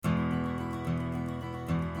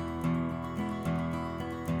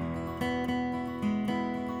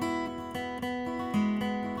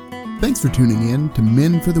Thanks for tuning in to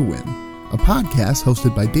Men for the Win, a podcast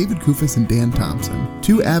hosted by David Kufis and Dan Thompson,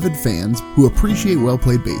 two avid fans who appreciate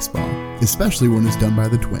well-played baseball, especially when it's done by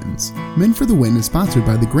the Twins. Men for the Win is sponsored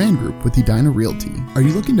by the Grand Group with Edina Realty. Are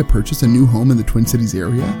you looking to purchase a new home in the Twin Cities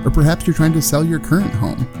area? Or perhaps you're trying to sell your current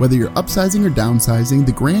home? Whether you're upsizing or downsizing,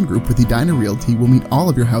 the Grand Group with Edina Realty will meet all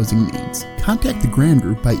of your housing needs. Contact the Grand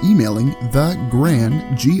Group by emailing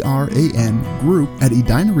thegran, G-R-A-N, group at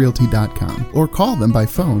edinarealty.com or call them by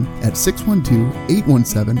phone at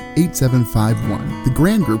 612-817-8751. The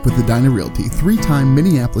Grand Group with Edina Realty, 3-time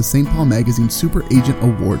Minneapolis-St. Paul Magazine Super Agent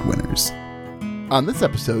Award winners. On this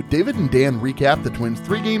episode, David and Dan recap the Twins'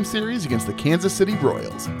 3-game series against the Kansas City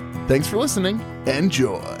Royals. Thanks for listening.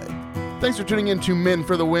 Enjoy. Thanks for tuning in to Men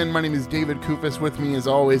for the Win. My name is David Kufis. With me, as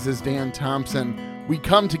always, is Dan Thompson. We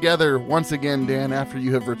come together once again, Dan, after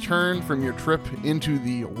you have returned from your trip into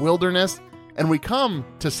the wilderness, and we come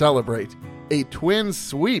to celebrate a Twins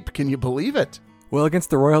sweep. Can you believe it? Well,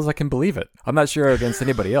 against the Royals, I can believe it. I'm not sure against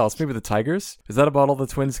anybody else. Maybe the Tigers? Is that about all the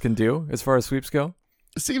Twins can do as far as sweeps go?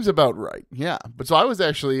 Seems about right, yeah. But so I was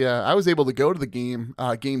actually, I was able to go to the game,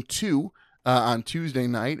 game 2 on Tuesday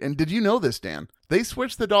night. And did you know this, Dan? They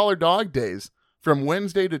switched the dollar dog days from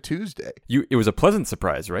Wednesday to Tuesday. It was a pleasant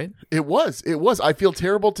surprise, right? It was. I feel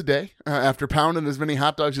terrible today after pounding as many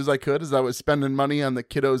hot dogs as I could as I was spending money on the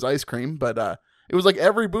kiddos' ice cream. But it was like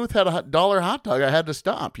every booth had a $1 hot dog. I had to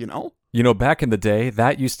stop, you know? You know, back in the day,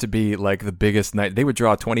 that used to be like the biggest night. They would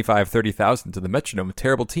draw 25, 30,000 to the Metronome.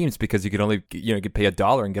 Terrible teams because you could only, could pay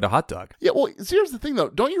 $1 and get a hot dog. Yeah, well, so here's the thing, though.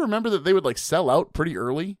 Don't you remember that they would like sell out pretty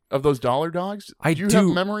early of those dollar dogs? Do you have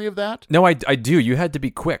memory of that? No, I do. You had to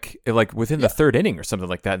be quick, like within the third inning or something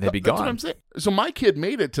like that, and they'd be gone. That's what I'm saying. So my kid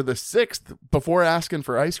made it to the 6th before asking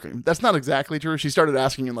for ice cream. That's not exactly true. She started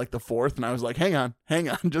asking in like the 4th, and I was like, hang on,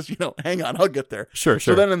 just, hang on, I'll get there. Sure.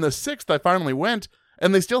 So then in the 6th, I finally went.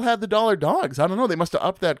 And they still had the dollar dogs. I don't know. They must have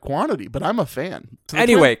upped that quantity, but I'm a fan. So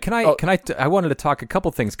anyway, I wanted to talk a couple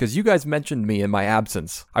things because you guys mentioned me in my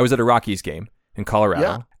absence. I was at a Rockies game in Colorado.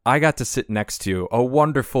 Yeah. I got to sit next to a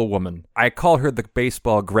wonderful woman. I call her the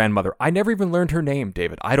baseball grandmother. I never even learned her name,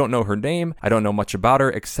 David. I don't know her name. I don't know much about her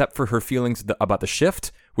except for her feelings about the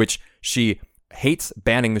shift, which she hates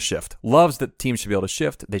banning the shift, loves that teams should be able to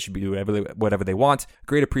shift. They should be doing whatever they want.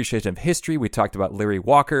 Great appreciation of history. We talked about Larry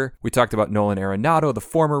Walker. We talked about Nolan Arenado, the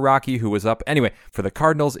former Rocky who was up. Anyway, for the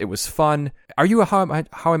Cardinals, it was fun. Are you a How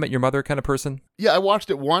I Met Your Mother kind of person? Yeah, I watched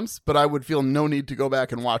it once, but I would feel no need to go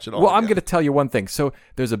back and watch it all Well, again. I'm going to tell you one thing. So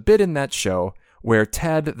there's a bit in that show where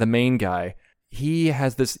Ted, the main guy, he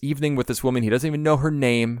has this evening with this woman. He doesn't even know her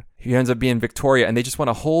name. He ends up being Victoria, and they just want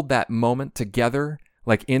to hold that moment together,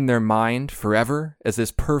 like in their mind forever as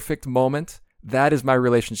this perfect moment. That is my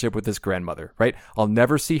relationship with this grandmother, right? I'll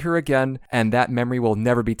never see her again, and that memory will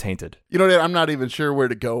never be tainted. You know, I'm not even sure where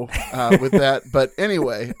to go with that. But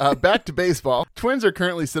anyway, back to baseball. Twins are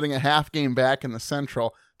currently sitting a half game back in the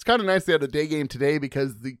Central. It's kind of nice they had a day game today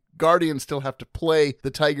because the Guardians still have to play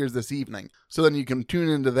the Tigers this evening. So then you can tune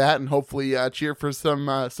into that and hopefully cheer for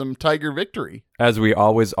some Tiger victory. As we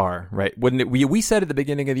always are, right? Wouldn't it? We said at the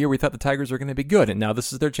beginning of the year we thought the Tigers were going to be good, and now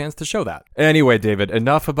this is their chance to show that. Anyway, David,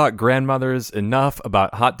 enough about grandmothers, enough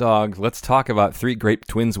about hot dogs. Let's talk about 3 great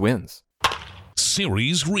Twins wins.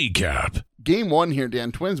 Series recap. Game 1 here,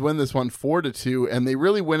 Dan. Twins win this one 4-2, and they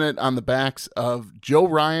really win it on the backs of Joe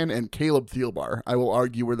Ryan and Caleb Thielbar. I will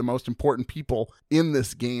argue were the most important people in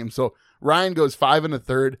this game. So Ryan goes 5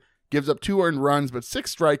 1/3, gives up 2 earned runs, but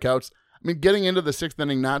 6 strikeouts. I mean, getting into the 6th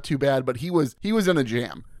inning, not too bad, but he was in a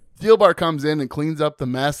jam. Thielbar comes in and cleans up the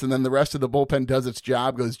mess, and then the rest of the bullpen does its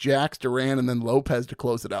job. Goes Jax, Duran, and then Lopez to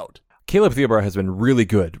close it out. Caleb Thielbar has been really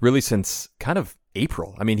good, really since kind of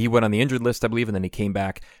April. I mean, he went on the injured list, I believe, and then he came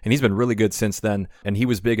back, and he's been really good since then, and he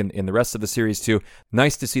was big in the rest of the series, too.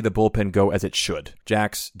 Nice to see the bullpen go as it should.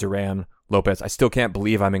 Jax, Duran, Lopez. I still can't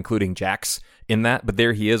believe I'm including Jax in that, but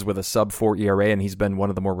there he is with a sub-4 ERA, and he's been one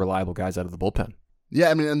of the more reliable guys out of the bullpen. Yeah,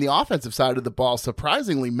 I mean, on the offensive side of the ball,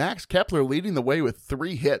 surprisingly, Max Kepler leading the way with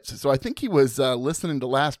 3 hits. So I think he was listening to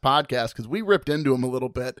last podcast because we ripped into him a little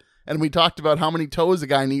bit, and we talked about how many toes a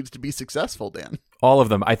guy needs to be successful, Dan. All of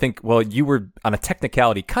them. I think, well, you were on a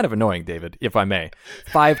technicality kind of annoying, David, if I may.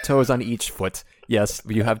 5 toes on each foot. Yes,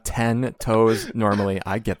 you have 10 toes normally.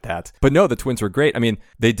 I get that. But no, the Twins were great. I mean,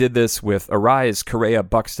 they did this with Arraez, Correa,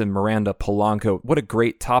 Buxton, Miranda, Polanco. What a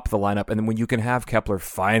great top of the lineup. And then when you can have Kepler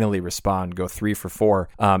finally respond, go 3 for 4,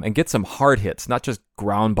 and get some hard hits, not just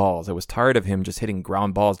ground balls. I was tired of him just hitting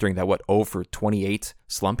ground balls during that, 0 for 28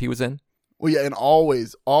 slump he was in. Well, yeah, and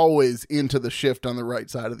always into the shift on the right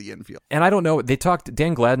side of the infield. And I don't know,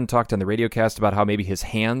 Dan Gladden talked on the radio cast about how maybe his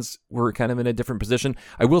hands were kind of in a different position.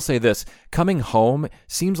 I will say this, coming home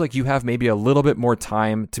seems like you have maybe a little bit more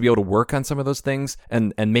time to be able to work on some of those things,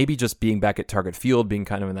 and maybe just being back at Target Field, being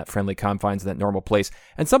kind of in that friendly confines, that normal place.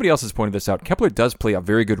 And somebody else has pointed this out, Kepler does play a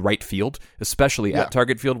very good right field, especially at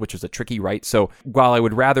Target Field, which is a tricky right. So while I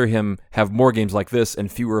would rather him have more games like this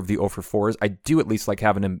and fewer of the 0-for-4s, I do at least like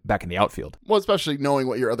having him back in the outfield. Well, especially knowing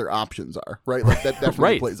what your other options are, right? Like that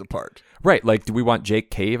definitely plays a part. Right. Like, do we want Jake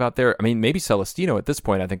Cave out there? I mean, maybe Celestino at this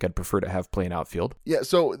point, I think I'd prefer to have play in outfield. Yeah,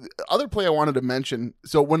 so the other play I wanted to mention,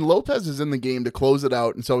 so when Lopez is in the game to close it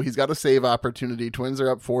out, and so he's got a save opportunity, Twins are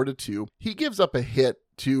up 4-2, he gives up a hit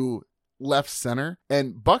to left center,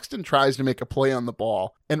 and Buxton tries to make a play on the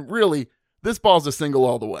ball, and really, this ball's a single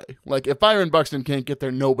all the way. Like, if Byron Buxton can't get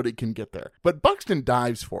there, nobody can get there. But Buxton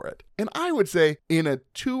dives for it. And I would say in a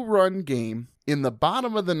 2-run game, in the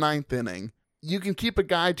bottom of the 9th inning, you can keep a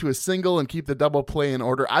guy to a single and keep the double play in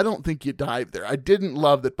order. I don't think you dive there. I didn't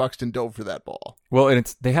love that Buxton dove for that ball. Well,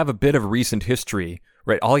 and they have a bit of recent history,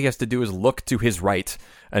 right? All he has to do is look to his right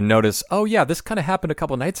and notice, oh yeah, this kind of happened a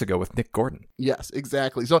couple nights ago with Nick Gordon. Yes,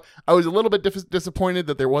 exactly. So I was a little bit disappointed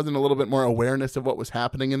that there wasn't a little bit more awareness of what was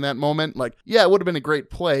happening in that moment. Like, yeah, it would have been a great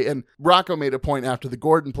play. And Rocco made a point after the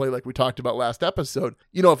Gordon play, like we talked about last episode.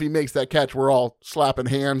 You know, if he makes that catch, we're all slapping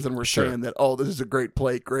hands and we're saying that, oh, this is a great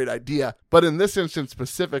play, great idea. But in this instance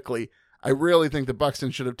specifically, I really think that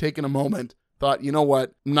Buxton should have taken a moment, thought, you know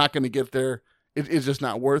what, I'm not going to get there. It's just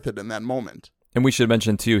not worth it in that moment. And we should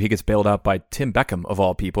mention, too, he gets bailed out by Tim Beckham, of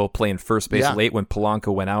all people, playing first base late when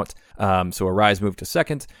Polanco went out. So Arise moved to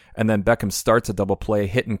second, and then Beckham starts a double play,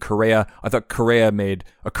 hitting Correa. I thought Correa made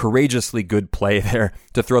a courageously good play there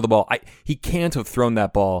to throw the ball. He can't have thrown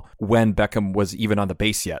that ball when Beckham was even on the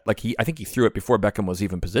base yet. Like, I think he threw it before Beckham was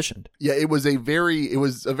even positioned. Yeah, it was a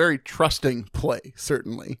very trusting play,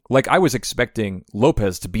 certainly. Like, I was expecting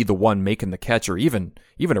Lopez to be the one making the catch, or even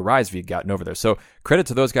Arise if he had gotten over there. So credit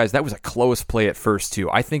to those guys. That was a close play at first, too.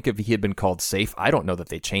 I think if he had been called safe, I don't know that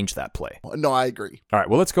they changed that play. No, I agree. All right,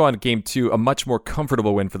 well, let's go on to game 2, a much more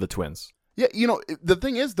comfortable win for the Twins. Yeah, you know, the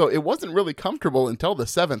thing is, though, it wasn't really comfortable until the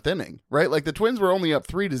 7th inning, right? Like, the Twins were only up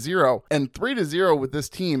 3-0, and 3-0 with this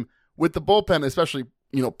team, with the bullpen, especially,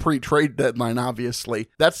 you know, pre-trade deadline, obviously,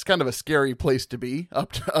 that's kind of a scary place to be,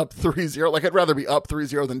 up 3-0. Like, I'd rather be up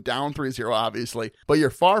 3-0 than down 3-0, obviously, but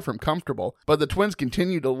you're far from comfortable. But the Twins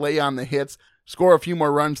continue to lay on the hits, score a few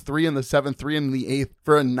more runs, 3 in the 7th, 3 in the 8th,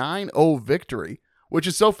 for a 9-0 victory, which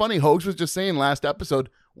is so funny. Hogs was just saying last episode,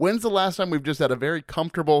 when's the last time we've just had a very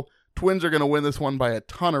comfortable, Twins are going to win this one by a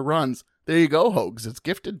ton of runs? There you go, Hogs. It's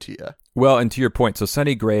gifted to you. Well, and to your point, so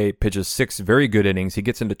Sonny Gray pitches 6 very good innings. He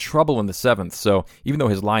gets into trouble in the 7th. So even though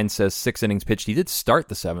his line says 6 innings pitched, he did start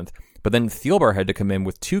the 7th. But then Thielbar had to come in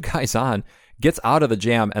with 2 guys on, gets out of the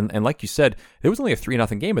jam. And like you said, it was only a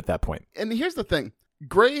 3-0 game at that point. And here's the thing.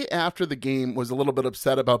 Gray, after the game, was a little bit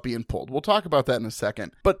upset about being pulled. We'll talk about that in a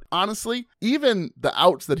second. But honestly, even the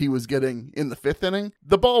outs that he was getting in the 5th inning,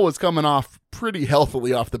 the ball was coming off pretty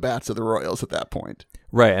healthily off the bats of the Royals at that point.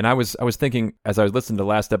 Right, and I was thinking, as I was listening to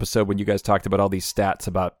last episode when you guys talked about all these stats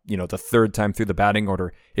about, you know, the 3rd time through the batting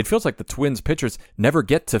order, it feels like the Twins pitchers never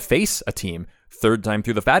get to face a team 3rd time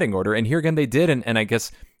through the batting order, and here again they did, and I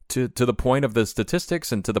guess to the point of the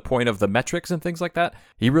statistics and to the point of the metrics and things like that,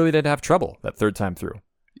 he really did have trouble that 3rd time through.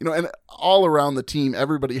 You know, and all around the team,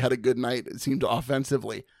 everybody had a good night, it seemed,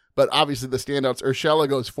 offensively. But obviously the standouts, Urshela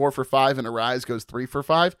goes 4 for 5 and Arise goes 3 for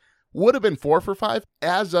 5. Would have been 4 for 5.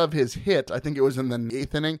 As of his hit, I think it was in the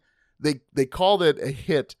 8th inning, they called it a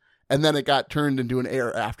hit, and then it got turned into an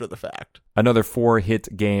error after the fact. Another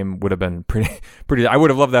 4-hit game would have been pretty. I would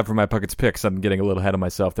have loved that for my Puckett's picks. I'm getting a little ahead of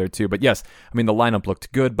myself there too. But yes, I mean, the lineup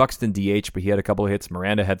looked good. Buxton DH, but he had a couple of hits.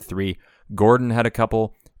 Miranda had 3. Gordon had a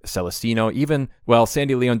couple. Celestino,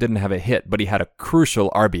 Sandy Leon didn't have a hit, but he had a crucial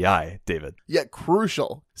RBI, David. Yeah,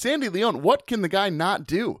 crucial. Sandy Leon, what can the guy not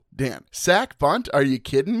do, Dan? Sack bunt? Are you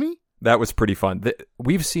kidding me? That was pretty fun.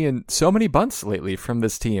 We've seen so many bunts lately from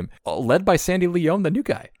this team, led by Sandy Leon, the new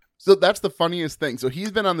guy. So that's the funniest thing. So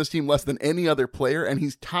he's been on this team less than any other player, and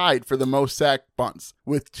he's tied for the most sack bunts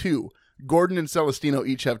with 2. Gordon and Celestino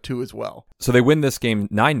each have 2 as well. So they win this game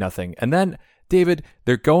 9-0. And then, David,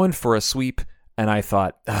 they're going for a sweep. And I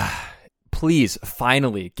thought, please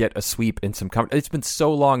finally get a sweep in some comfort. It's been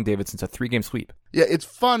so long, David, since a 3-game sweep. Yeah, it's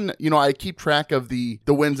fun. You know, I keep track of the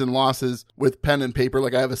wins and losses with pen and paper.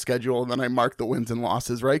 Like, I have a schedule, and then I mark the wins and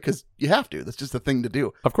losses, right? Because you have to. That's just the thing to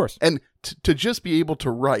do. Of course. And to just be able to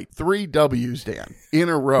write 3 W's, Dan, in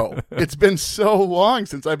a row. It's been so long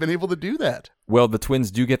since I've been able to do that. Well, the Twins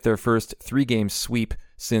do get their first 3-game sweep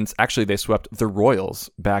since actually they swept the Royals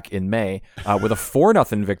back in May with a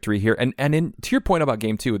 4-0 victory here. And to your point about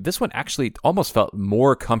game 2, this one actually almost felt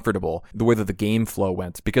more comfortable the way that the game flow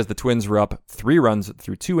went, because the Twins were up 3 runs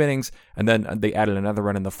through 2 innings, and then they added another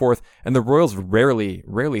run in the 4th. And the Royals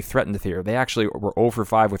rarely threatened here. They actually were 0 for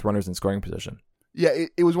 5 with runners in scoring position. Yeah,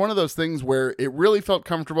 it was one of those things where it really felt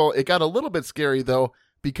comfortable. It got a little bit scary, though,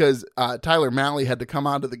 because Tyler Mahle had to come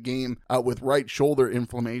out of the game with right shoulder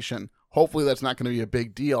inflammation. Hopefully that's not going to be a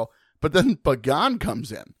big deal. But then Pagan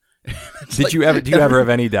comes in. Do you ever have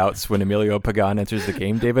any doubts when Emilio Pagan enters the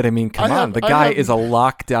game, David? I mean, come on. The guy is a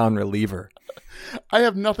lockdown reliever. I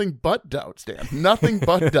have nothing but doubts, Dan. Nothing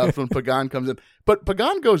but doubts when Pagan comes in. But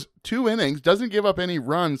Pagan goes 2 innings, doesn't give up any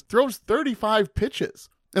runs, throws 35 pitches.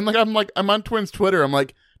 And I'm on Twins Twitter. I'm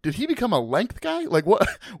like, did he become a length guy? Like,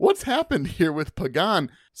 what's happened here with Pagan?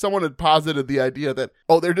 Someone had posited the idea that,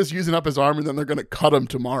 they're just using up his arm and then they're going to cut him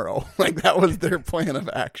tomorrow. Like, that was their plan of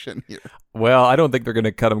action here. Well, I don't think they're going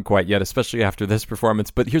to cut him quite yet, especially after this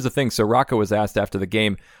performance. But here's the thing. So Rocco was asked after the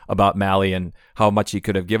game about Mahle and how much he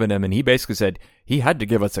could have given him. And he basically said he had to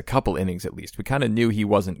give us a couple innings at least. We kind of knew he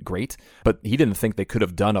wasn't great, but he didn't think they could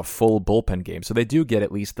have done a full bullpen game. So they do get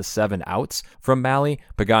at least the 7 outs from Mahle.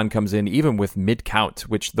 Pagan comes in even with mid-count,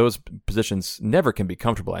 which those positions never can be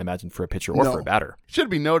comfortable, I imagine, for a pitcher or for a batter. Should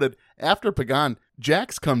be noted, after Pagan,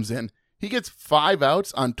 Jax comes in. He gets 5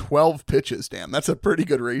 outs on 12 pitches, Dan. That's a pretty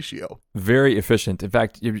good ratio. Very efficient. In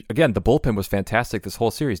fact, again, the bullpen was fantastic this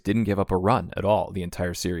whole series. Didn't give up a run at all the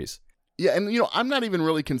entire series. Yeah, and I'm not even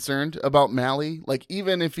really concerned about Mahle, like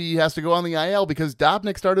even if he has to go on the IL, because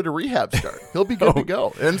Dobnik started a rehab start. He'll be good to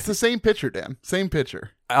go. And it's the same pitcher, Dan. Same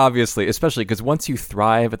pitcher. Obviously, especially because once you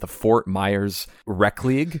thrive at the Fort Myers Rec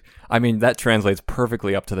League, I mean, that translates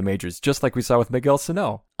perfectly up to the majors, just like we saw with Miguel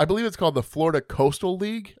Sano. I believe it's called the Florida Coastal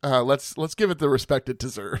League. Let's give it the respect it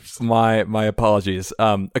deserves. My apologies.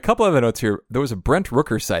 A couple other notes here. There was a Brent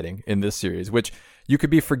Rooker sighting in this series, which you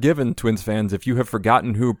could be forgiven, Twins fans, if you have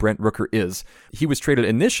forgotten who Brent Rooker is. He was traded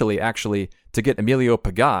initially, actually, to get Emilio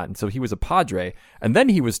Pagan, so he was a Padre, and then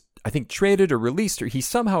he was, I think, traded or released, or he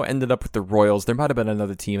somehow ended up with the Royals. There might have been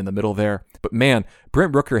another team in the middle there. But man,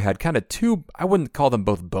 Brent Rooker had kind of 2, I wouldn't call them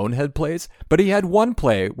both bonehead plays, but he had one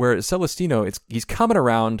play where Celestino, he's coming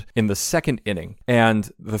around in the 2nd inning,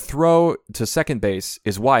 and the throw to second base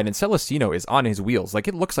is wide, and Celestino is on his wheels. Like,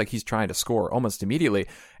 it looks like he's trying to score almost immediately.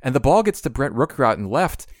 And the ball gets to Brent Rooker out and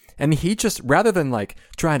left, and he just, rather than like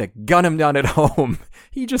trying to gun him down at home,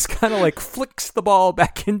 he just kind of like flicks the ball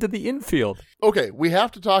back into the infield. Okay, we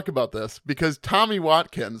have to talk about this because Tommy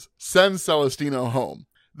Watkins sends Celestino home.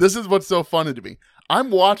 This is what's so funny to me.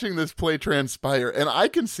 I'm watching this play transpire, and I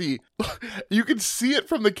can see, you can see it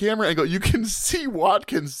from the camera angle. You can see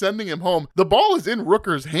Watkins sending him home. The ball is in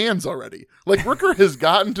Rooker's hands already. Like, Rooker has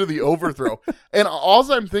gotten to the overthrow. And all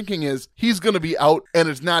I'm thinking is, he's going to be out, and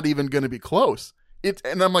it's not even going to be close.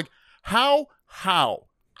 And I'm like, how,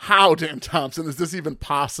 Dan Thompson, is this even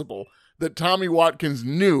possible that Tommy Watkins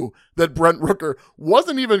knew that Brent Rooker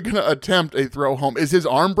wasn't even going to attempt a throw home? Is his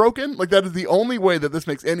arm broken? Like, that is the only way that this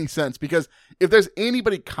makes any sense, because if there's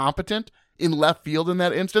anybody competent in left field in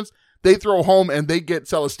that instance, they throw home and they get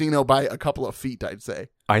Celestino by a couple of feet, I'd say.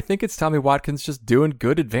 I think it's Tommy Watkins just doing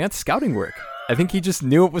good advanced scouting work. I think he just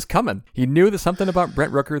knew it was coming. He knew there's something about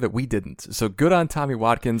Brent Rooker that we didn't. So good on Tommy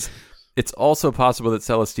Watkins. It's also possible that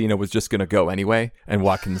Celestino was just going to go anyway, and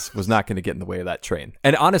Watkins was not going to get in the way of that train.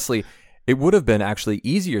 And honestly, it would have been actually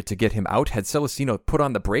easier to get him out had Celestino put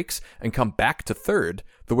on the brakes and come back to third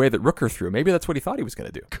the way that Rooker threw. Maybe that's what he thought he was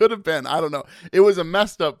going to do. Could have been. I don't know. It was a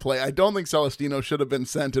messed up play. I don't think Celestino should have been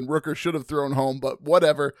sent and Rooker should have thrown home, but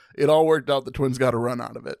whatever. It all worked out. The Twins got a run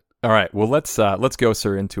out of it. All right. Well, let's go,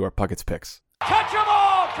 sir, into our Puckett's picks. Catch 'em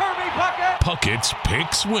all, Kirby Puckett! Puckett's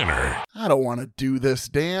Picks winner. I don't want to do this,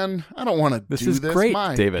 Dan. I don't want to do this. This is great,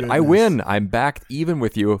 My David. goodness. I win. I'm back even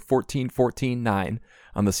with you, 14-14-9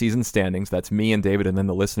 on the season standings. That's me and David and then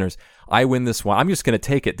the listeners. I win this one. I'm just going to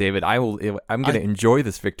take it, David. I'm going to enjoy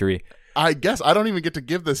this victory. I guess I don't even get to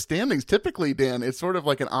give the standings. Typically, Dan, it's sort of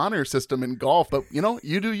like an honor system in golf, but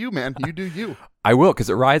you do you, man. You do you. I will, because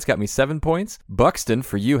Arias got me 7 points. Buxton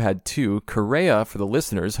for you had 2. Correa for the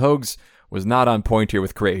listeners. Hogs was not on point here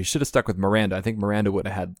with Correa. He should have stuck with Miranda. I think Miranda would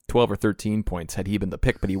have had 12 or 13 points had he been the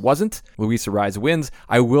pick, but he wasn't. Luis Arias wins.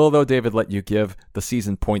 I will, though, David, let you give the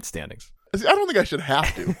season point standings. I don't think I should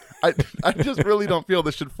have to. I just really don't feel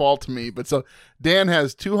this should fall to me. But so Dan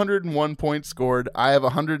has 201 points scored. I have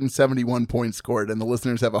 171 points scored, and the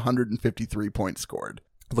listeners have 153 points scored.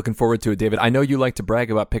 Looking forward to it, David. I know you like to brag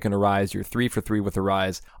about picking Arias. You're 3 for 3 with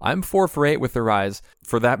Arias. I'm 4 for 8 with Arias.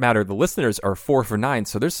 For that matter, the listeners are 4 for 9.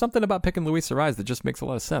 So there's something about picking Luis Arias that just makes a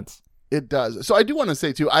lot of sense. It does. So I do want to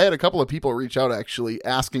say, too, I had a couple of people reach out actually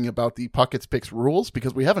asking about the Puckett's Picks rules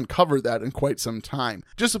because we haven't covered that in quite some time.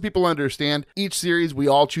 Just so people understand, each series we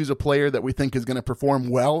all choose a player that we think is going to perform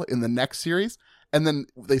well in the next series, and then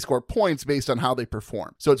they score points based on how they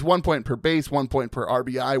perform. So it's 1 point per base, 1 point per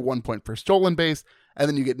RBI, 1 point per stolen base, and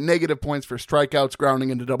then you get negative points for strikeouts,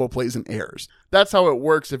 grounding into double plays, and errors. That's how it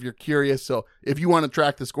works if you're curious. So if you want to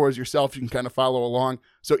track the scores yourself, you can kind of follow along.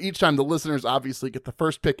 So each time the listeners obviously get the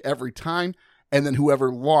first pick every time, and then whoever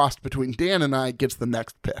lost between Dan and I gets the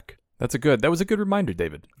next pick. That was a good reminder,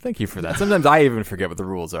 David. Thank you for that. Sometimes I even forget what the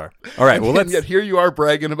rules are. All right, well, yet here you are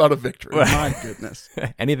bragging about a victory. My goodness.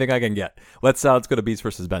 Anything I can get. Let's go to Beast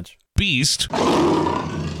versus Bench. Beast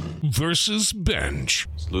versus Bench.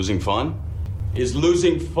 Is losing fun? Is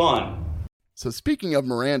losing fun. So speaking of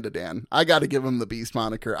Miranda, Dan, I got to give him the Beast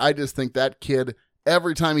moniker. I just think that kid,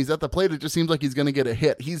 every time he's at the plate, it just seems like he's going to get a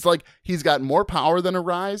hit. He's got more power than a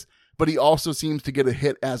rise, but he also seems to get a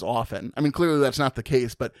hit as often. I mean, clearly that's not the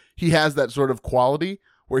case, but he has that sort of quality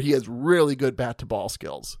where he has really good bat-to-ball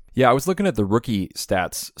skills. Yeah, I was looking at the rookie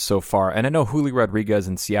stats so far, and I know Julio Rodriguez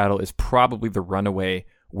in Seattle is probably the runaway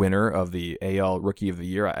winner of the AL Rookie of the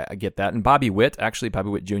Year. I get that. And Bobby Witt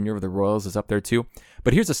Jr. of the Royals is up there too.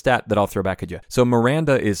 But here's a stat that I'll throw back at you. So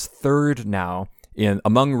Miranda is third now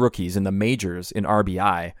among rookies in the majors in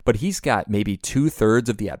RBI, but he's got maybe 2/3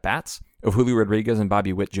 of the at-bats of Julio Rodriguez and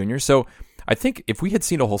Bobby Witt Jr. So I think if we had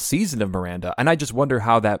seen a whole season of Miranda, and I just wonder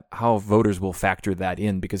how voters will factor that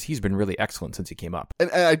in, because he's been really excellent since he came up. And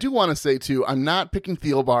I do want to say too, I'm not picking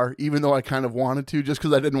Thielbar, even though I kind of wanted to, just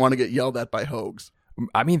because I didn't want to get yelled at by Hogs.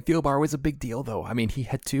 I mean, Thielbar was a big deal, though. I mean, he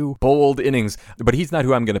had 2 bold innings, but he's not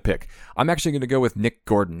who I'm going to pick. I'm actually going to go with Nick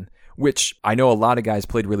Gordon, which I know a lot of guys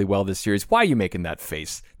played really well this series. Why are you making that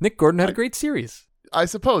face? Nick Gordon had a great series. I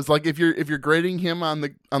suppose, like if you're grading him on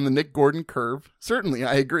the Nick Gordon curve, certainly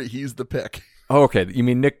I agree he's the pick. Oh, okay. You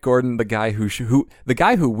mean Nick Gordon, the guy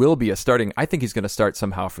who will be a starting? I think he's going to start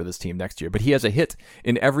somehow for this team next year. But he has a hit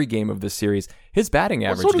in every game of this series. His batting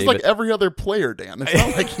average. So does like every other player, Dan. It's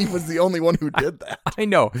not like he was the only one who did that. I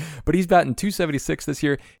know, but he's batting .276 this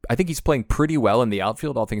year. I think he's playing pretty well in the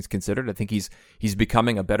outfield, all things considered. I think he's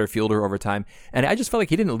becoming a better fielder over time. And I just felt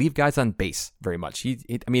like he didn't leave guys on base very much.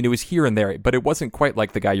 I mean, it was here and there, but it wasn't quite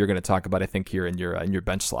like the guy you're going to talk about, I think, here in your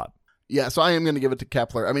bench slot. Yeah, so I am going to give it to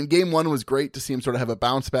Kepler. I mean, game 1 was great to see him sort of have a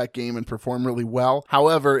bounce-back game and perform really well.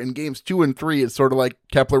 However, in games 2 and 3, it's sort of like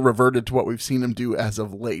Kepler reverted to what we've seen him do as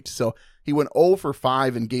of late. So he went 0 for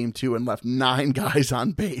 5 in game 2 and left 9 guys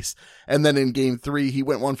on base. And then in game 3, he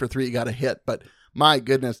went 1 for 3, he got a hit. But my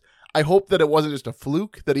goodness, I hope that it wasn't just a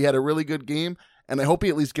fluke, that he had a really good game. And I hope he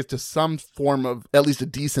at least gets to some form of at least a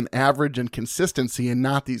decent average and consistency and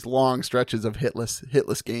not these long stretches of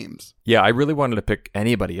hitless games. Yeah, I really wanted to pick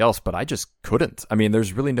anybody else, but I just couldn't. I mean,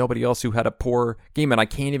 there's really nobody else who had a poor game, and I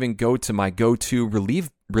can't even go to my go-to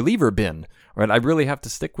reliever bin. Right? I really have to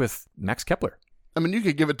stick with Max Kepler. I mean, you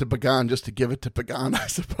could give it to Pagan just to give it to Pagan, I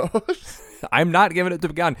suppose. I'm not giving it to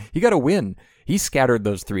Pagan. He got a win. He scattered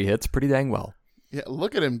those 3 hits pretty dang well. Yeah,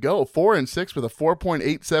 look at him go. 4-6 with a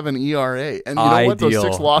 4.87 ERA. And you know what? Those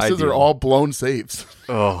 6 losses are all blown saves.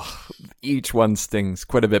 Oh, each one stings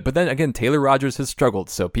quite a bit. But then again, Taylor Rogers has struggled.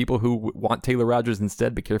 So people who want Taylor Rogers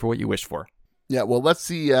instead, be careful what you wish for. Yeah, well, let's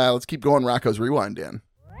see. Let's keep going. Rocco's Rewind, Dan.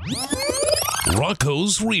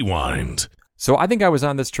 Rocco's Rewind. So I think I was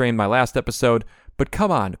on this train my last episode, but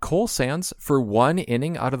come on, Cole Sands for 1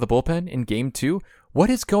 inning out of the bullpen in game 2. What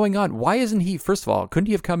is going on? Why isn't he, first of all, couldn't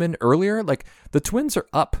he have come in earlier? Like, the Twins are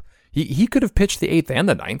up. He could have pitched the 8th and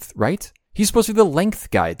the 9th, right? He's supposed to be the length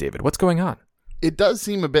guy, David. What's going on? It does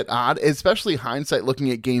seem a bit odd, especially hindsight looking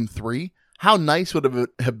at game 3. How nice would it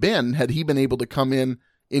have been had he been able to come in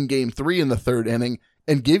game 3 in the 3rd inning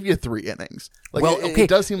and give you 3 innings. Like, well, it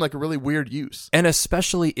does seem like a really weird use. And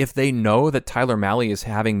especially if they know that Tyler Mahle is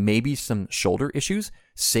having maybe some shoulder issues,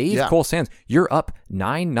 save Cole Sands. You're up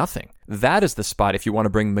 9-0. That is the spot if you want to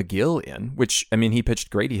bring McGill in, which, I mean, he pitched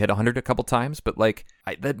great. He hit 100 a couple times, but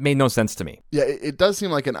that made no sense to me. Yeah, it does seem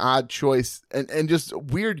like an odd choice and just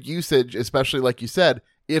weird usage, especially like you said,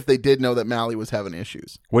 if they did know that Mahle was having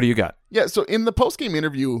issues. What do you got? Yeah, so in the postgame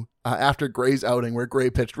interview after Gray's outing, where Gray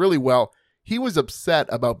pitched really well, he was upset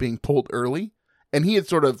about being pulled early, and he had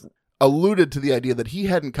sort of alluded to the idea that he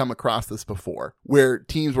hadn't come across this before, where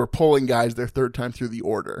teams were pulling guys their 3rd time through the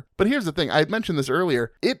order. But here's the thing, I had mentioned this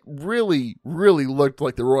earlier, it really, really looked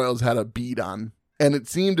like the Royals had a beat on, and it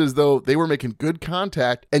seemed as though they were making good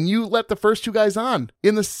contact, and you let the first 2 guys on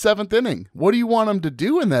in the 7th inning. What do you want them to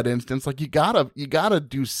do in that instance? Like, you gotta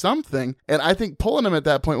do something, and I think pulling them at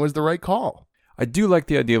that point was the right call. I do like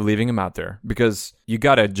the idea of leaving him out there because you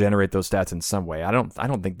got to generate those stats in some way. I don't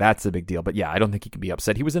think that's a big deal, but yeah, I don't think he can be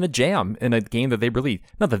upset. He was in a jam in a game that they really,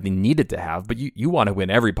 not that they needed to have, but you want to win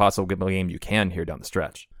every possible game you can here down the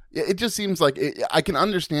stretch. It just seems like I can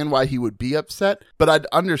understand why he would be upset, but I'd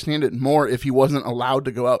understand it more if he wasn't allowed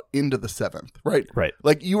to go out into the 7th, right? Right.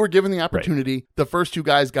 Like you were given the opportunity, right. The first 2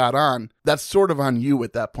 guys got on. That's sort of on you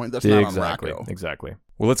at that point. That's not on Rocco. Exactly.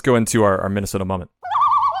 Well, let's go into our Minnesota moment.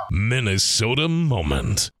 Minnesota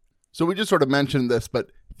moment. So we just sort of mentioned this,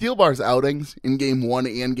 but Thielbar's outings in Game 1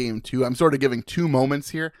 and Game 2, I'm sort of giving 2 moments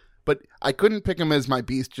here, but I couldn't pick him as my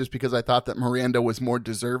beast just because I thought that Miranda was more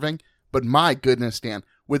deserving. But my goodness, Dan,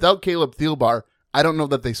 without Caleb Thielbar, I don't know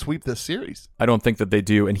that they sweep this series. I don't think that they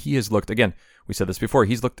do. And he has looked, again, we said this before,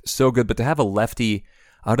 he's looked so good. But to have a lefty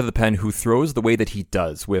out of the pen who throws the way that he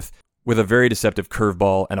does with a very deceptive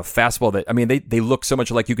curveball and a fastball that, I mean, they look so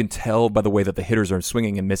much like you can tell by the way that the hitters are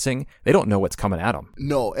swinging and missing. They don't know what's coming at them.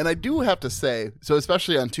 No, and I do have to say, so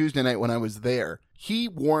especially on Tuesday night when I was there, he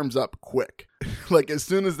warms up quick. Like as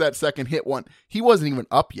soon as that second hit went, he wasn't even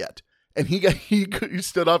up yet. And he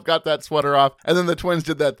stood up, got that sweater off, and then the Twins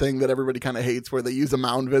did that thing that everybody kind of hates where they use a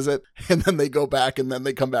mound visit, and then they go back, and then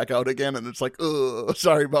they come back out again, and it's like, oh,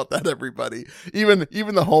 sorry about that, everybody. Even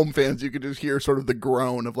the home fans, you could just hear sort of the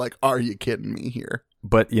groan of like, are you kidding me here?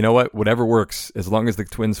 But you know what? Whatever works, as long as the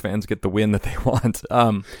Twins fans get the win that they want.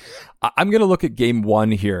 I'm going to look at Game 1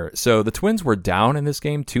 here. So the Twins were down in this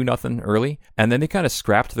game 2-0 early, and then they kind of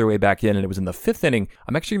scrapped their way back in, and it was in the 5th inning.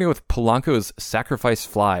 I'm actually going to go with Polanco's sacrifice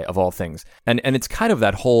fly, of all things. And it's kind of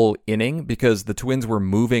that whole inning because the Twins were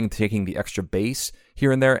moving, taking the extra base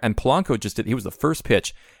here and there, and Polanco he was the first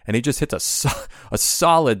pitch, and he just hit a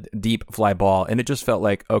solid deep fly ball, and it just felt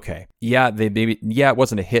like, okay, it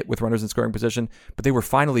wasn't a hit with runners in scoring position, but they were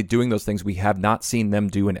finally doing those things we have not seen them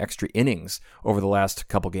do in extra innings over the last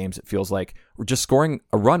couple games. It feels like we're just scoring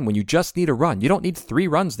a run when you just need a run. You don't need 3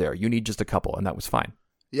 runs there. You need just a couple, and that was fine.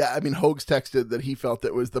 Yeah, I mean, Hogs texted that he felt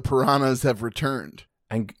it was the Piranhas have returned.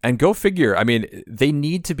 And go figure. I mean, they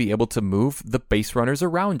need to be able to move the base runners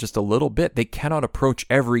around just a little bit. They cannot approach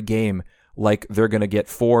every game like they're going to get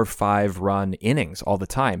 4 or 5 run innings all the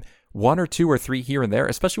time. 1 or 2 or 3 here and there,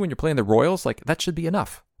 especially when you're playing the Royals, like that should be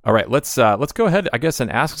enough. All right, let's go ahead, I guess,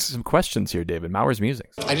 and ask some questions here, David. Mauer's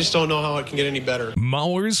Musings. I just don't know how it can get any better.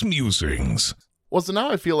 Mauer's Musings. Well, so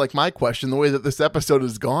now I feel like my question, the way that this episode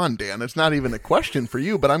has gone, Dan, it's not even a question for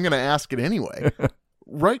you, but I'm going to ask it anyway.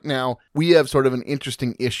 Right now, we have sort of an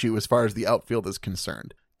interesting issue as far as the outfield is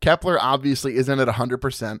concerned. Kepler obviously isn't at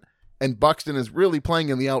 100%, and Buxton is really playing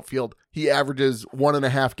in the outfield. He averages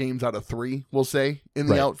 1.5 games out of 3, we'll say, in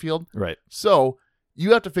the outfield. Right. So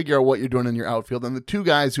you have to figure out what you're doing in your outfield, and the 2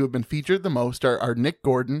 guys who have been featured the most are Nick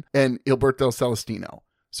Gordon and Gilberto Celestino.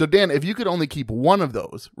 So, Dan, if you could only keep one of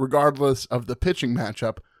those, regardless of the pitching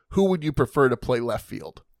matchup, who would you prefer to play left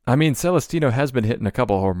field? I mean, Celestino has been hitting a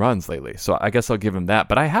couple home runs lately, so I guess I'll give him that.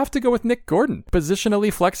 But I have to go with Nick Gordon.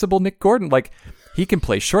 Positionally flexible Nick Gordon. Like, he can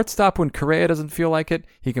play shortstop when Correa doesn't feel like it.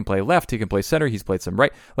 He can play left. He can play center. He's played some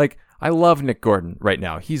right. Like, I love Nick Gordon right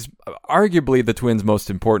now. He's arguably the Twins' most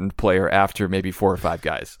important player after maybe 4 or 5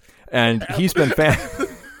 guys. And he's been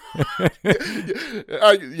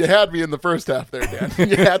You had me in the first half there, Dan.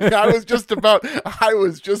 You had me. I was just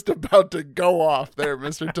about to go off there,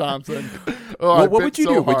 Mr. Thompson. What would you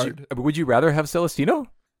do? Would you rather have Celestino?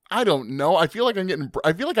 I don't know. I feel like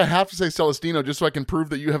I have to say Celestino just so I can prove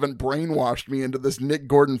that you haven't brainwashed me into this Nick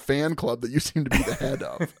Gordon fan club that you seem to be the head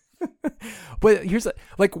of. But here's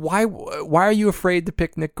why are you afraid to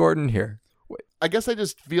pick Nick Gordon here? I guess I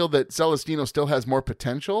just feel that Celestino still has more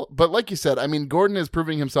potential. But like you said, I mean, Gordon is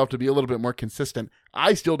proving himself to be a little bit more consistent.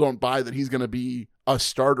 I still don't buy that he's going to be a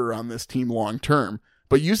starter on this team long term.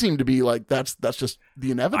 But you seem to be like, that's just the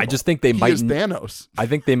inevitable. I just think they might. Thanos. I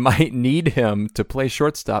think they might need him to play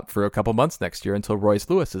shortstop for a couple months next year until Royce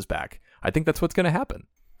Lewis is back. I think that's what's going to happen.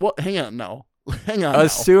 Well, hang on now.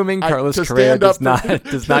 Assuming Carlos Correa does not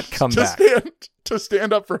come back. To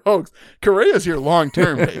stand up for Hogs. Correa's here long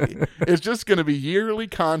term, baby. It's just going to be yearly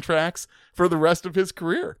contracts for the rest of his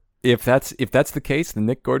career. If that's the case, then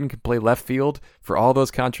Nick Gordon can play left field for all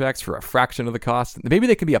those contracts for a fraction of the cost. Maybe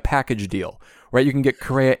they can be a package deal, right? You can get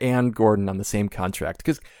Correa and Gordon on the same contract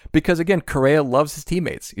because again, Correa loves his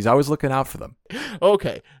teammates. He's always looking out for them.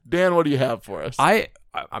 Okay, Dan, what do you have for us? I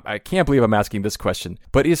can't believe I'm asking this question,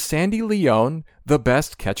 but is Sandy Leon the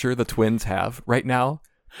best catcher the Twins have right now?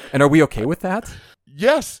 And are we okay with that?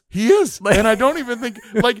 Yes, he is. And I don't even think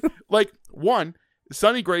one,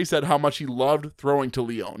 Sonny Gray said how much he loved throwing to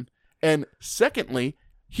Leon. And secondly,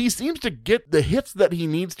 he seems to get the hits that he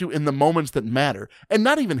needs to in the moments that matter. And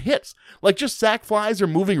not even hits. Like just sack flies or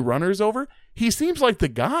moving runners over. he seems like the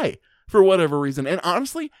guy for whatever reason. And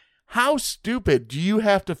honestly, how stupid do you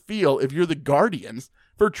have to feel if you're the Guardians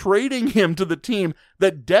for trading him to the team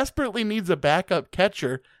that desperately needs a backup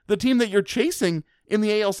catcher, the team that you're chasing in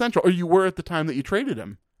the AL Central, or you were at the time that you traded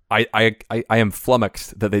him? I am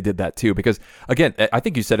flummoxed that they did that too, because again, I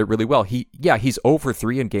think you said it really well. He's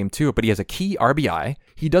 0-3 in game 2, but he has a key RBI.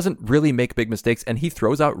 He doesn't really make big mistakes, and he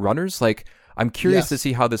throws out runners. Like, I'm curious to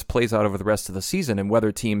see how this plays out over the rest of the season and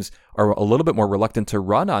whether teams are a little bit more reluctant to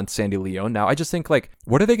run on Sandy Leon. Now, I just think, like,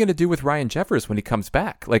 what are they going to do with Ryan Jeffers when he comes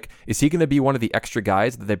back? Like, is he going to be one of the extra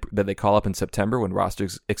guys that they call up in September when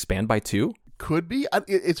rosters expand by 2? Could be.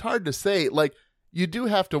 It's hard to say. Like, you do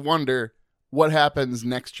have to wonder what happens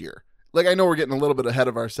next year. Like, I know we're getting a little bit ahead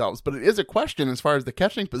of ourselves, but it is a question as far as the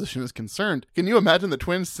catching position is concerned. Can you imagine the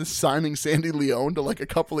Twins signing Sandy Leon to like a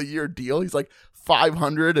couple of year deal? He's like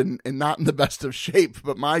 500 and not in the best of shape,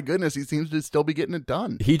 but my goodness, he seems to still be getting it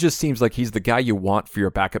done. He just seems like he's the guy you want for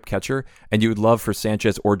your backup catcher, and you would love for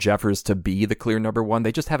Sanchez or Jeffers to be the clear number one.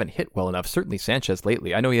 They just haven't hit well enough. Certainly Sanchez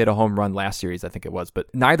lately. I know he had a home run last series, I think it was,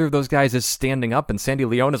 but neither of those guys is standing up, and Sandy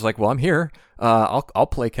Leon is like, well, I'm here. I'll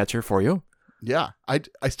play catcher for you. Yeah,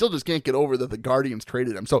 I still just can't get over that the Guardians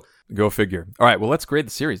traded him. So go figure. All right, well, let's grade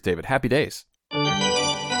the series, David. Happy days.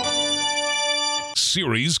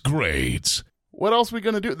 Series grades. What else are we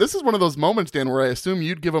going to do? This is one of those moments, Dan, where I assume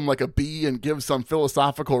you'd give them like a B and give some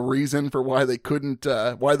philosophical reason for why they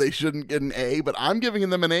shouldn't get an A, but I'm giving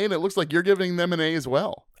them an A, and it looks like you're giving them an A as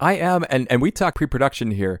well. I am, and we talk pre-production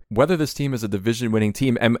here, whether this team is a division-winning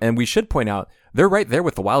team, and we should point out, they're right there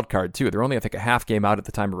with the wild card, too. They're only, I think, a half game out at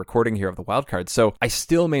the time of recording here of the wild card. So I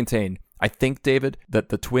still maintain, I think, David, that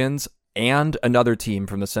the Twins and another team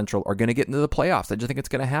from the Central are going to get into the playoffs. I just think it's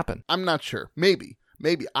going to happen. I'm not sure. Maybe.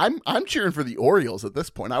 I'm cheering for the Orioles at this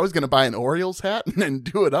point. I was going to buy an Orioles hat and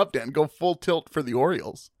do it up, Dan. Go full tilt for the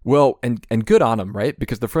Orioles. Well, and good on them, right?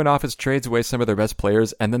 Because the front office trades away some of their best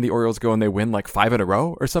players, and then the Orioles go and they win like 5 in a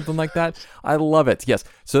row or something like that. I love it. Yes,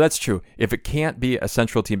 so that's true. If it can't be a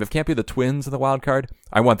Central team, if it can't be the Twins in the wild card,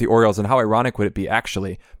 I want the Orioles. And how ironic would it be,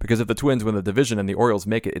 actually? Because if the Twins win the division and the Orioles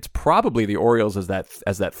make it, it's probably the Orioles as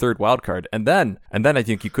that third wild card. And then I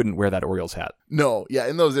think you couldn't wear that Orioles hat. No, yeah,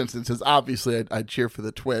 in those instances, obviously I'd cheer for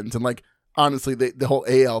the Twins. And like, honestly, the whole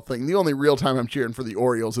AL thing, the only real time I'm cheering for the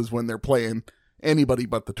Orioles is when they're playing anybody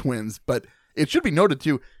but the Twins. But it should be noted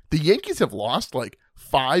too, the Yankees have lost like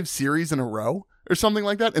 5 series in a row or something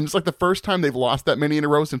like that, and it's like the first time they've lost that many in a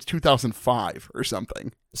row since 2005 or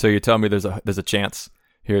something. So you're telling me there's a chance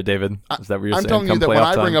here, David? Is that what you're saying? I'm telling you that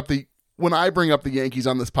when I bring up the Yankees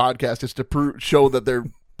on this podcast, it's to show that they're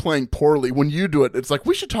playing poorly. When you do it, it's like,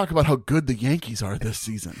 we should talk about how good the Yankees are this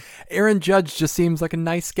season. Aaron Judge just seems like a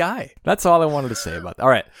nice guy. That's all I wanted to say about that. All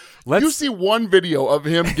right. You see one video of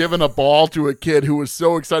him giving a ball to a kid who was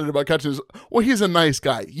so excited about catching his, well, he's a nice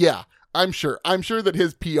guy. Yeah, I'm sure that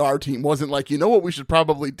his PR team wasn't like, you know what we should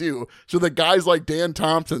probably do so that guys like Dan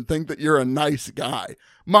Thompson think that you're a nice guy.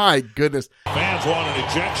 My goodness. Fans want an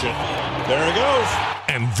ejection. There it goes.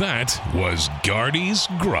 And that was Gardy's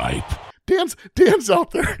Gripe. Dan's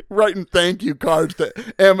out there writing thank you cards to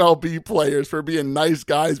MLB players for being nice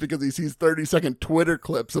guys because he sees 30-second Twitter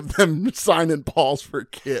clips of them signing balls for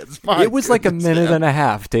kids. It was like a minute and a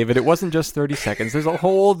half, David. It wasn't just 30 seconds. There's a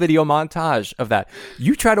whole video montage of that.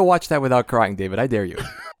 You try to watch that without crying, David. I dare you.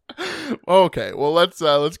 Okay, well,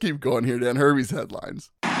 let's keep going here, Dan. Herbie's headlines.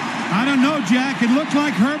 I don't know, Jack. It looked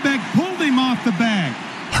like Herbeck pulled him off the bag.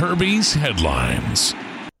 Herbie's headlines.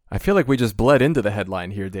 I feel like we just bled into the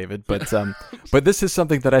headline here, David, but this is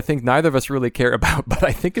something that I think neither of us really care about, but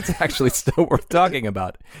I think it's actually still worth talking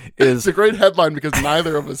about. It's a great headline because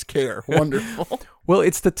neither of us care. Wonderful. Well,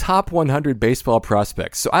 it's the top 100 baseball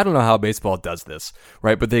prospects. So I don't know how baseball does this,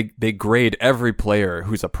 right? But they grade every player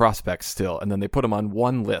who's a prospect still, and then they put them on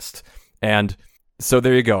one list. And so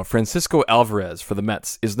there you go. Francisco Alvarez for the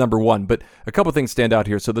Mets is number 1, but a couple things stand out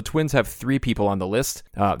here. So the Twins have 3 people on the list.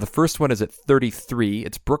 The first one is at 33.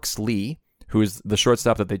 It's Brooks Lee, who is the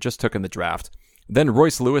shortstop that they just took in the draft. Then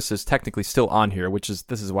Royce Lewis is technically still on here,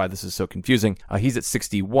 this is why this is so confusing. He's at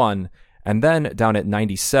 61. And then down at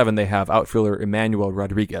 97, they have outfielder Emmanuel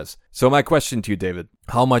Rodriguez. So my question to you, David,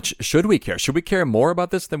 how much should we care? Should we care more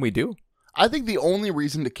about this than we do? I think the only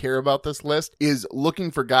reason to care about this list is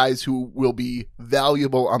looking for guys who will be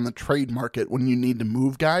valuable on the trade market when you need to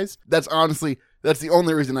move guys. That's the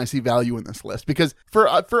only reason I see value in this list. Because for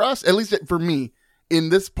us, at least for me, in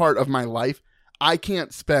this part of my life, I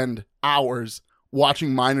can't spend hours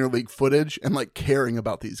watching minor league footage and like caring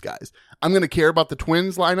about these guys. I'm going to care about the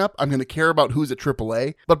Twins lineup. I'm going to care about who's at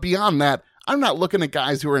AAA. But beyond that, I'm not looking at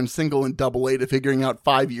guys who are in single and double A to figuring out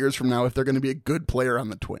 5 years from now if they're going to be a good player on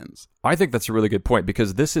the Twins. I think that's a really good point,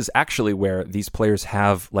 because this is actually where these players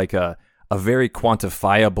have like a very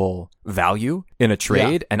quantifiable value in a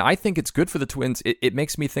trade. And I think it's good for the Twins. It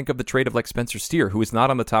makes me think of the trade of like Spencer Steer, who is not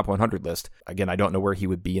on the top 100 list. Again, I don't know where he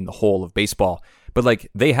would be in the whole of baseball, but like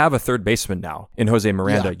they have a third baseman now in Jose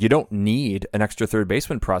Miranda. Yeah. You don't need an extra third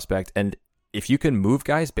baseman prospect. And if you can move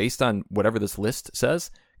guys based on whatever this list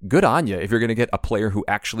says, good on you if you're going to get a player who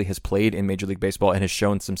actually has played in Major League Baseball and has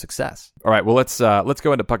shown some success. All right, well, let's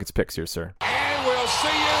go into Puckett's picks here, sir. And we'll see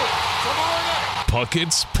you tomorrow night.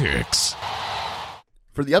 Puckett's Picks.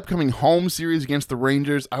 For the upcoming home series against the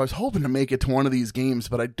Rangers, I was hoping to make it to one of these games,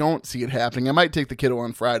 but I don't see it happening. I might take the kiddo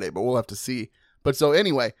on Friday, but we'll have to see. But so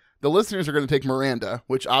anyway, the listeners are going to take Miranda,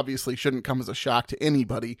 which obviously shouldn't come as a shock to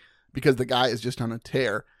anybody because the guy is just on a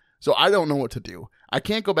tear. So I don't know what to do. I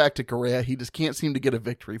can't go back to Correa. He just can't seem to get a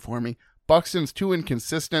victory for me. Buxton's too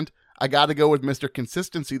inconsistent. I got to go with Mr.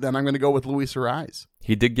 Consistency, then I'm going to go with Luis Arraez.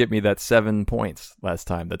 He did get me that 7 points last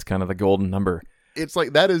time. That's kind of the golden number. It's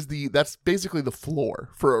like that's basically the floor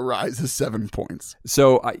for Arraez is 7 points.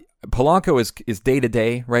 So Polanco is day to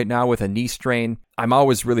day right now with a knee strain. I'm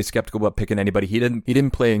always really skeptical about picking anybody. He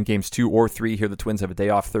didn't play in games 2 or 3 here. The Twins have a day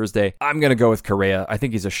off Thursday. I'm going to go with Correa. I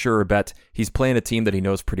think he's a sure bet. He's playing a team that he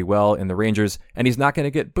knows pretty well in the Rangers, and he's not going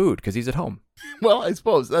to get booed because he's at home. Well, I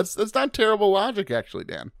suppose that's not terrible logic, actually,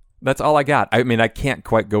 Dan. That's all I got. I mean, I can't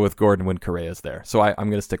quite go with Gordon when Correa's there, so I'm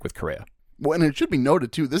going to stick with Correa. Well, and it should be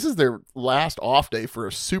noted, too, this is their last off day for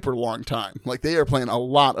a super long time. Like, they are playing a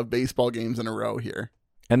lot of baseball games in a row here.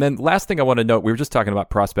 And then last thing I want to note, we were just talking about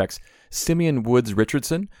prospects. Simeon Woods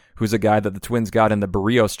Richardson, who's a guy that the Twins got in the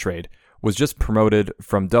Barrios trade, was just promoted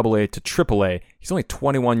from AA to AAA. He's only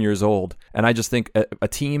 21 years old. And I just think a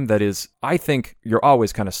team that is, I think you're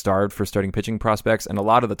always kind of starved for starting pitching prospects. And a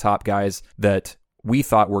lot of the top guys that we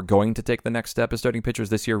thought were going to take the next step as starting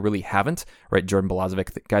pitchers this year really haven't, right? Jordan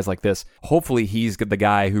Balazovic, guys like this. Hopefully he's the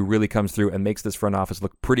guy who really comes through and makes this front office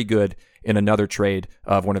look pretty good in another trade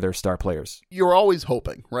of one of their star players. You're always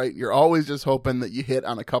hoping, right? You're always just hoping that you hit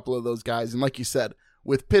on a couple of those guys. And like you said,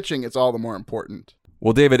 with pitching, it's all the more important.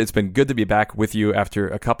 Well, David, it's been good to be back with you after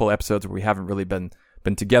a couple episodes where we haven't really been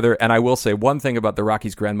together. And I will say one thing about the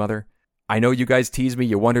Rockies' grandmother. I know you guys teased me.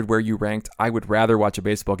 You wondered where you ranked. I would rather watch a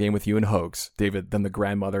baseball game with you and Hogs, David, than the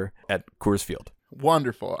grandmother at Coors Field.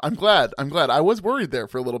 Wonderful. I'm glad. I was worried there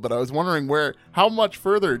for a little bit. I was wondering how much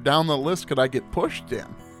further down the list could I get pushed,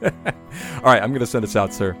 Dan? All right, I'm going to send us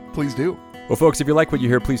out, sir. Please do. Well, folks, if you like what you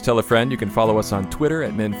hear, please tell a friend. You can follow us on Twitter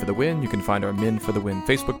at Men for the Win. You can find our Men for the Win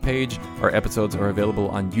Facebook page. Our episodes are available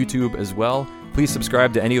on YouTube as well. Please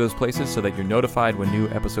subscribe to any of those places so that you're notified when new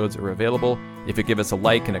episodes are available. If you give us a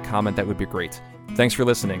like and a comment, that would be great. Thanks for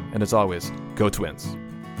listening, and as always, go Twins.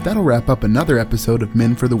 That'll wrap up another episode of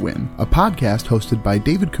Men for the Win, a podcast hosted by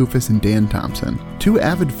David Kufis and Dan Thompson, two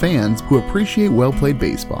avid fans who appreciate well-played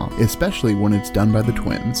baseball, especially when it's done by the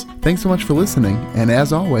Twins. Thanks so much for listening, and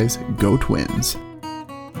as always, go Twins.